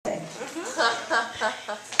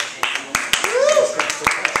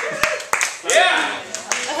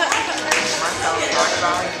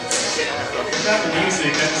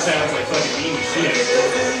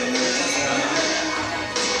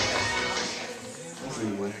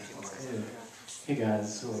Hey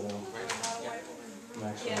guys, hello. I'm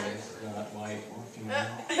actually not white or female.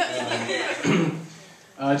 Did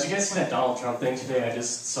you guys see that Donald Trump thing today? I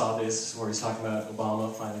just saw this where he's talking about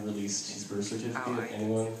Obama finally released his birth certificate.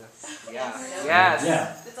 Anyone? Yeah. Yes.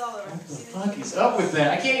 Yeah. It's all over. What the fuck is up with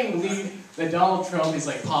that? I can't even believe that Donald Trump is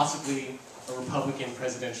like possibly a Republican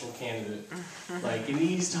presidential candidate. Like in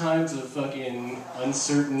these times of fucking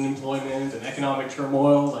uncertain employment and economic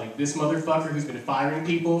turmoil, like this motherfucker who's been firing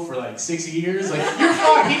people for like 6 years, like you're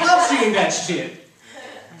fired. He loves doing that shit.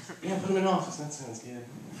 Yeah, put him in office. That sounds good.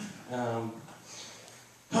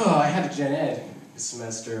 I had a gen ed this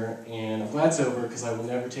semester, and I'm glad it's over because I will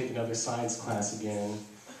never take another science class again.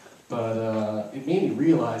 But it made me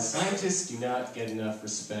realize scientists do not get enough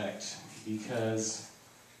respect, because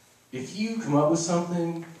if you come up with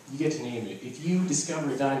something, you get to name it. If you discover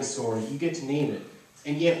a dinosaur, you get to name it.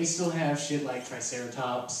 And yet we still have shit like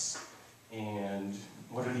Triceratops, and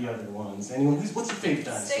what are the other ones? Anyone? What's your favorite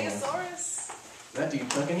dinosaur? Stegosaurus. That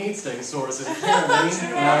dude fucking hates Stegosaurus, apparently.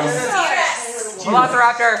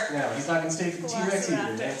 Velociraptor! No, he's not going to stay for the T-Rex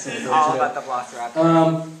either. That's it. All about the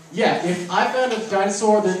Velociraptor. Yeah, if I found a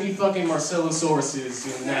dinosaur, there'd be fucking Marcelosauruses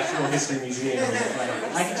in the Natural History Museum.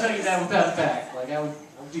 Like, I can tell you that without fact. Like, I would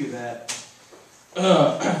do that.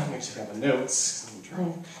 Let me check out my notes, I'm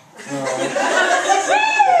drunk.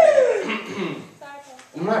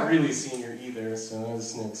 I'm not really a senior either, so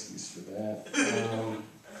there's no excuse for that.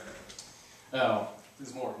 This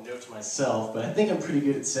is more of a note to myself, but I think I'm pretty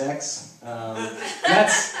good at sex.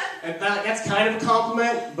 That's kind of a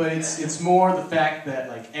compliment, but it's more the fact that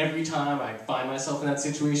like every time I find myself in that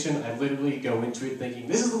situation, I literally go into it thinking,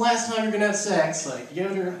 this is the last time you're gonna have sex. Like,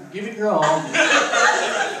 give it your all.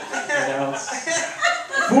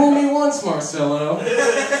 Fool me once, Marcelo.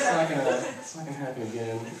 It's not gonna happen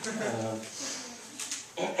again.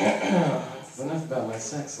 But enough about my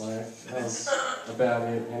sex life. That was about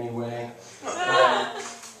it anyway.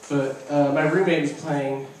 My roommate was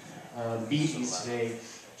playing the Bee Gees today,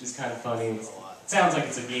 which is kind of funny. It sounds like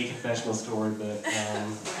it's a gay confessional story, but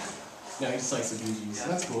no, he just likes the Bee Gees. So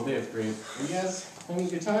that's cool. They have great. Are you guys having a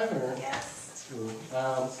good time? Or? Yes. That's cool.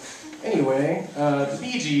 Anyway, the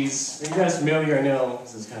Bee Gees. Are you guys familiar? I know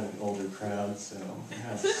this is kind of an older crowd, so. I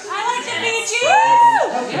like the Bee Gees!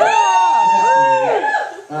 Okay.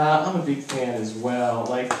 I'm a big fan as well.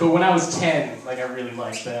 But when I was 10, I really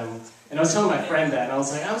liked them. And I was telling my friend that, and I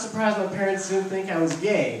was like, I'm surprised my parents didn't think I was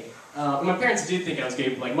gay. And my parents did think I was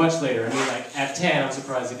gay, much later. I mean, at 10, I'm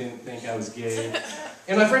surprised they didn't think I was gay.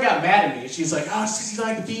 And my friend got mad at me. She's like, oh, just because you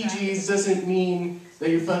like the Bee Gees doesn't mean that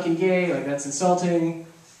you're fucking gay. Like, that's insulting.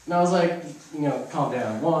 And I was like, calm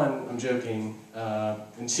down. One, I'm joking.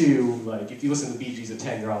 And two, if you listen to the Bee Gees at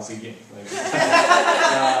 10, you're obviously gay.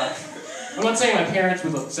 I'm not saying my parents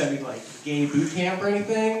would have sent me to gay boot camp or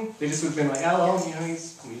anything. They just would have been like, oh, well,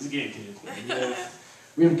 he's a gay kid.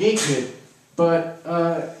 We have a gay kid. But,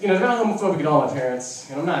 they're not homophobic at all, my parents.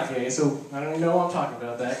 And I'm not gay, so I don't even know why I'm talking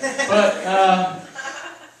about that. But,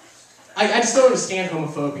 I just don't understand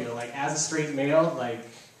homophobia. As a straight male,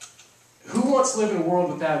 who wants to live in a world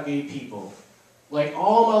without gay people?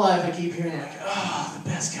 All my life I keep hearing, oh, the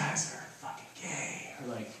best guys are fucking gay.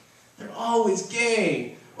 Or, they're always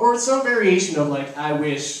gay. Or some variation of, I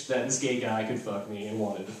wish that this gay guy could fuck me and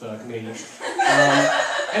wanted to fuck me. And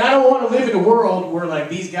I don't want to live in a world where,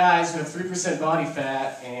 these guys who have 3% body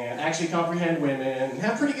fat and actually comprehend women and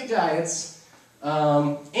have pretty good diets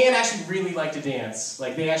and actually really like to dance.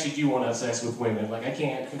 They actually do want to have sex with women. I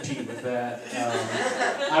can't compete with that.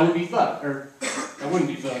 I would be fucked. Or, I wouldn't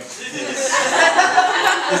be fucked.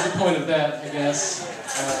 Is the point of that, I guess.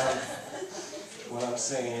 What I'm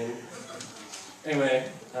saying. Anyway,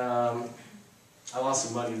 I lost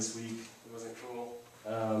some money this week. It wasn't cool.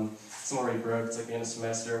 I'm already broke. It's the end of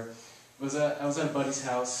semester. I was at a buddy's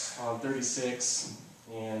house on 36,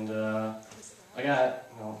 and I got,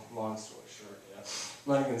 long story short, yeah. I'm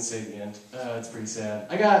not even going to say the end. It's pretty sad.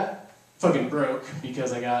 I got fucking broke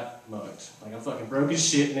because I got mugged. I'm fucking broke as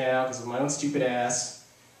shit now because of my own stupid ass.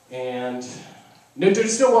 And no,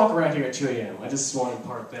 just don't walk around here at 2 a.m. I just want to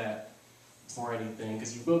park that before anything,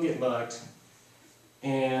 because you will get mugged.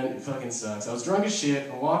 And it fucking sucks. I was drunk as shit,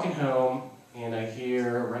 I'm walking home, and I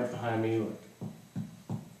hear right behind me,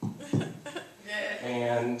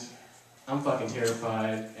 and I'm fucking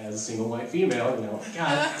terrified as a single white female,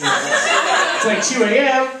 God, it's 2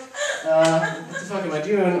 a.m., what the fuck am I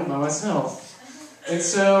doing by myself? And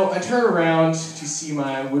so I turn around to see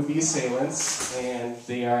my would-be assailants, and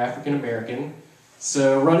they are African American,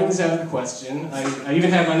 so running is out of the question. I even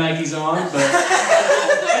have my Nikes on, but,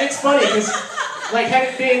 and it's funny, because had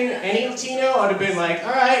it been any Latino, I'd have been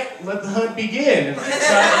all right, let the hunt begin. And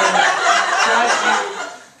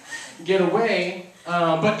tried to get away.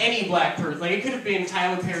 But any black person, like it could have been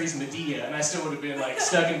Tyler Perry's Medea, and I still would have been like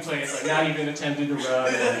stuck in place, like not even attempted to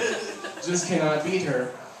run, like, just cannot beat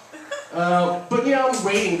her. But you know, I was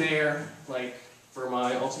waiting there, like, for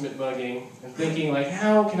my ultimate mugging, and thinking like,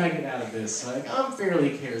 how can I get out of this? Like, I'm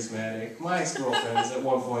fairly charismatic. My ex-girlfriends at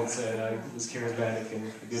one point said I was charismatic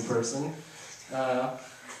and a good person.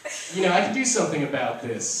 You know, I could do something about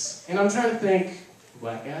this. And I'm trying to think,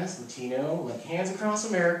 black guys, Latino, like hands across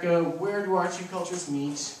America, where do our two cultures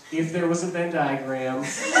meet? If there was a Venn diagram.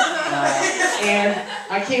 And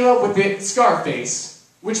I came up with it, Scarface,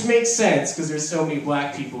 which makes sense because there's so many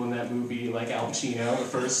black people in that movie, like Al Pacino, the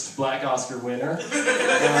first black Oscar winner.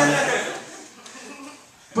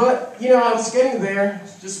 But, you know, I was getting there,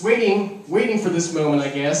 just waiting for this moment, I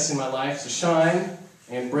guess, in my life to shine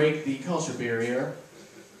and break the culture barrier.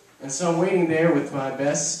 And so I'm waiting there with my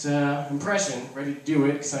best impression, ready to do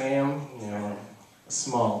it, because I am, you know, a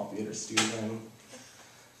small theater student. I'm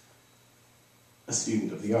a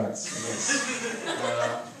student of the arts, I guess.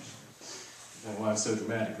 I don't know why I'm so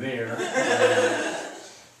dramatic there.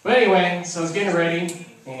 But anyway, so I was getting ready,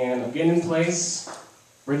 and I'm getting in place,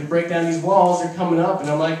 ready to break down these walls. They're coming up, and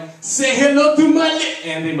I'm like, say hello to my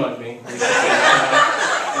and they mugged me.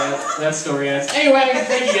 That story ends. Anyway,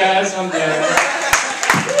 thank you guys, I'm done.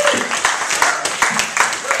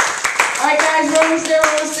 Alright guys, we're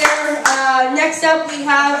almost there. Next up we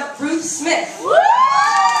have Ruth Smith. Woo!